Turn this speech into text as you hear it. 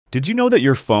Did you know that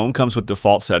your phone comes with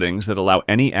default settings that allow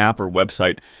any app or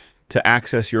website to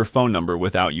access your phone number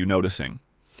without you noticing?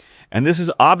 And this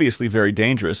is obviously very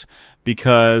dangerous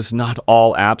because not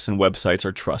all apps and websites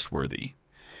are trustworthy.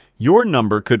 Your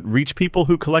number could reach people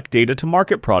who collect data to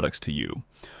market products to you,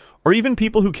 or even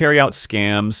people who carry out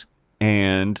scams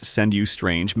and send you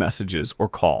strange messages or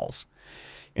calls.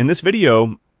 In this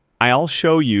video, I'll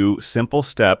show you simple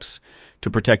steps to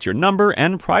protect your number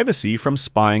and privacy from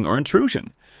spying or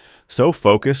intrusion. So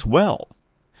focus well,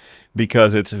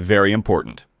 because it's very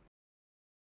important.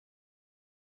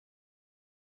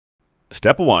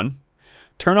 Step 1.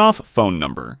 Turn off phone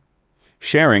number.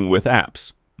 Sharing with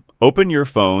apps. Open your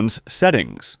phone's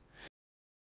settings.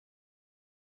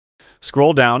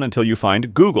 Scroll down until you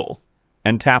find Google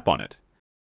and tap on it.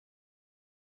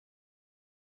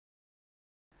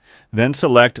 Then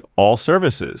select All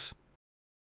Services.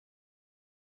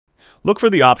 Look for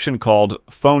the option called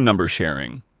Phone Number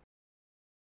Sharing.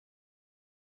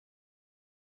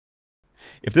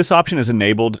 If this option is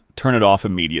enabled, turn it off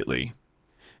immediately.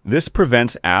 This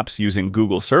prevents apps using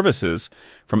Google services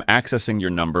from accessing your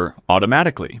number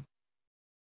automatically.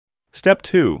 Step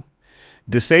 2.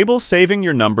 Disable saving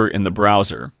your number in the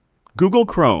browser. Google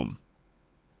Chrome.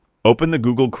 Open the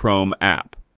Google Chrome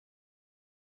app.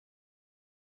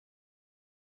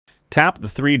 Tap the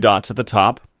three dots at the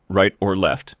top, right or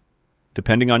left,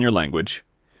 depending on your language.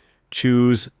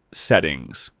 Choose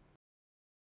Settings.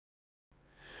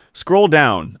 Scroll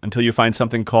down until you find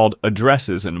something called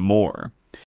Addresses and More.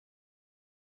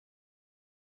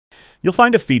 You'll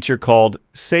find a feature called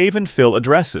Save and Fill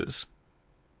Addresses.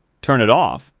 Turn it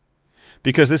off,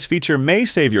 because this feature may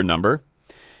save your number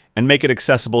and make it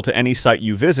accessible to any site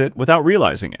you visit without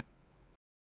realizing it.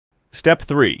 Step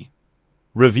 3.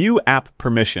 Review app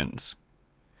permissions.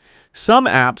 Some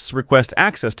apps request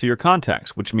access to your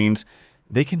contacts, which means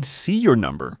they can see your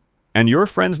number and your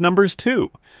friends' numbers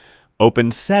too.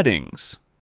 Open Settings.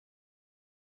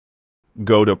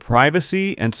 Go to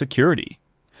Privacy and Security.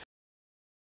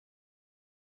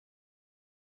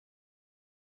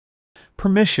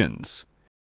 Permissions.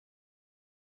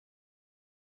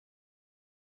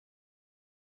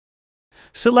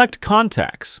 Select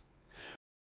Contacts.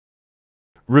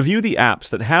 Review the apps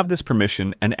that have this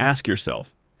permission and ask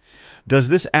yourself, does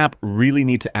this app really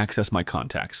need to access my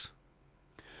contacts?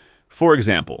 For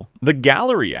example, the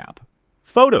Gallery app.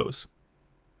 Photos.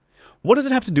 What does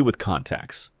it have to do with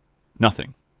contacts?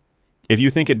 Nothing. If you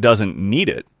think it doesn't need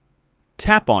it,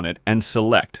 tap on it and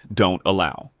select Don't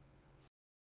Allow.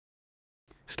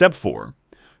 Step 4.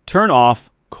 Turn off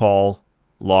Call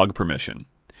Log Permission.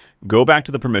 Go back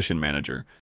to the Permission Manager.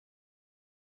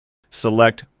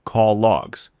 Select Call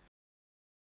Logs.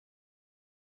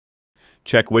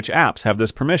 Check which apps have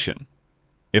this permission.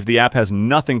 If the app has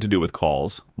nothing to do with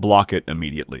calls, block it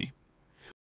immediately.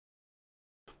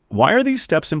 Why are these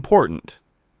steps important?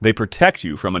 They protect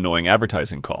you from annoying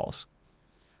advertising calls.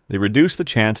 They reduce the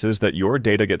chances that your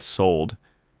data gets sold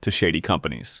to shady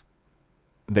companies.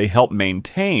 They help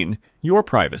maintain your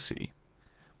privacy.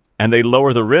 And they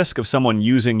lower the risk of someone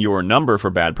using your number for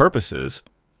bad purposes.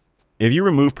 If you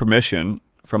remove permission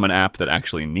from an app that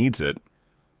actually needs it,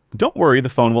 don't worry, the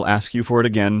phone will ask you for it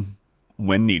again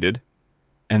when needed,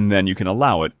 and then you can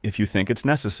allow it if you think it's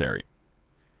necessary.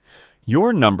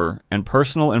 Your number and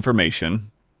personal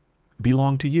information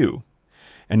belong to you,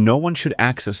 and no one should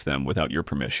access them without your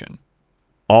permission.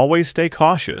 Always stay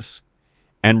cautious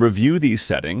and review these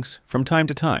settings from time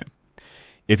to time.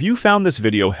 If you found this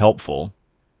video helpful,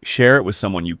 share it with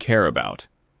someone you care about,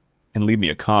 and leave me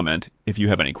a comment if you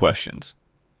have any questions.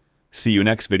 See you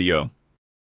next video.